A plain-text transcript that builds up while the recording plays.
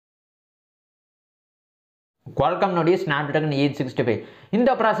Qualcomm Snapdragon 865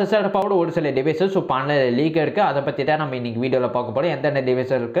 இந்த processor power ஒரு சில டிவைसेस பான்ல லீக் இருக்கு அத பத்தி தான் நம்ம இன்னைக்கு வீடியோல பார்க்க போறோம் எந்தெந்த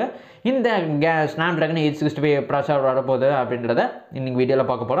டிவைஸ் இருக்கு இந்த Snapdragon 865 processor வரப்போகுது அப்படின்றத இன்னைக்கு வீடியோல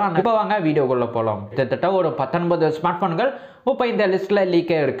பார்க்க போறோம் இப்போ வாங்க வீடியோக்குள்ள போலாம் கிட்டத்தட்ட ஒரு 19 ஸ்மார்ட்போன்கள் இப்போ இந்த லிஸ்ட்ல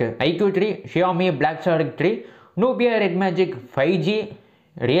லீக் இருக்கு iQ3 Xiaomi Blackshark 3 Nubia Red Magic 5G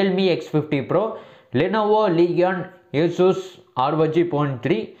Realme X50 Pro Lenovo Legion Asus ROG Phone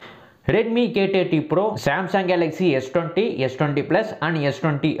 3 Redmi K30 Pro, Samsung Galaxy S20, S20 Plus and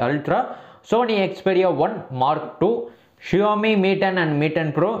S20 Ultra, Sony Xperia 1 Mark II, Xiaomi Mi 10 and Mi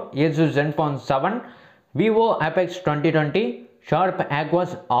 10 Pro, Asus Zenfone 7, Vivo Apex 2020, Sharp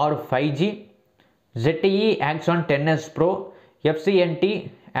Aquos R5G, ZTE Axon 10s Pro, FCNT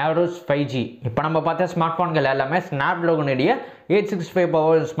Aeros 5G. இப்போ நம்ம பார்த்த ஸ்மார்ட்ஃபோன்கள் எல்லாமே Snapdragon உடைய 865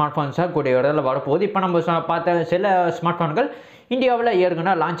 power ஸ்மார்ட்ஃபோன்ஸா கூடிய இடத்துல வரப்போகுது இப்போ நம்ம பார்த்த சில ஸ்மார்ட்ஃபோன்கள் இந்தியாவில்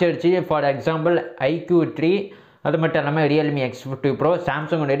ஏற்கனவே லான்ச் ஆயிடுச்சு ஃபார் எக்ஸாம்பிள் iQ3 அது மட்டும் இல்லாமல் Realme X50 Pro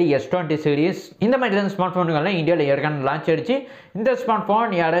Samsung உடைய S20 சீரிஸ் இந்த மாதிரி ஸ்மார்ட்ஃபோன்கள்லாம் இந்தியாவில் ஏற்கனவே லான்ச் ஆயிடுச்சு இந்த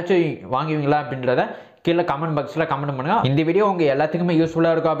ஸ்மார்ட்ஃபோன் யாராச்சும் வாங்குவீங்களா அப்படின்றத கீழே கமெண்ட் பாக்ஸில் கமெண்ட் பண்ணுங்க இந்த வீடியோ உங்கள் எல்லாத்துக்குமே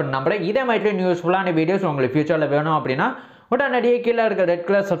யூஸ்ஃபுல்லாக இருக்கும் அப்படின்னு நம்புறேன் இதே மாதிரி யூஸ்ஃபுல்லான வீடியோஸ் உங்களுக்கு ஃபியூச்சரில் வேணும் அப்படின்னா உடனடியே கீழே இருக்க ரெட்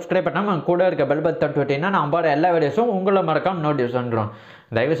கலர் சப்ஸ்கிரைப் பண்ணாமல் கூட இருக்க பெல் பட்டன் தட்டி விட்டீங்கன்னா நான் போகிற எல்லா வீடியோஸும் உங்களை மறக்காம நோட்டீஸ் வந்துடும்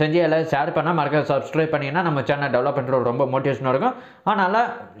தயவு செஞ்சு எல்லாம் ஷேர் பண்ணால் மறக்க சப்ஸ்கிரைப் பண்ணிங்கன்னா நம்ம சேனல் டெவலப் பண்ணுறது ரொம்ப மோட்டிவேஷனாக இருக்கும் அதனால்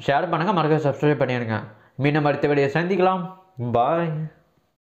ஷேர் பண்ணுங்கள் மறக்க சப்ஸ்கிரைப் பண்ணிடுங்க மீண்டும் அடுத்த வீடியோ சந்திக்கலாம் பாய்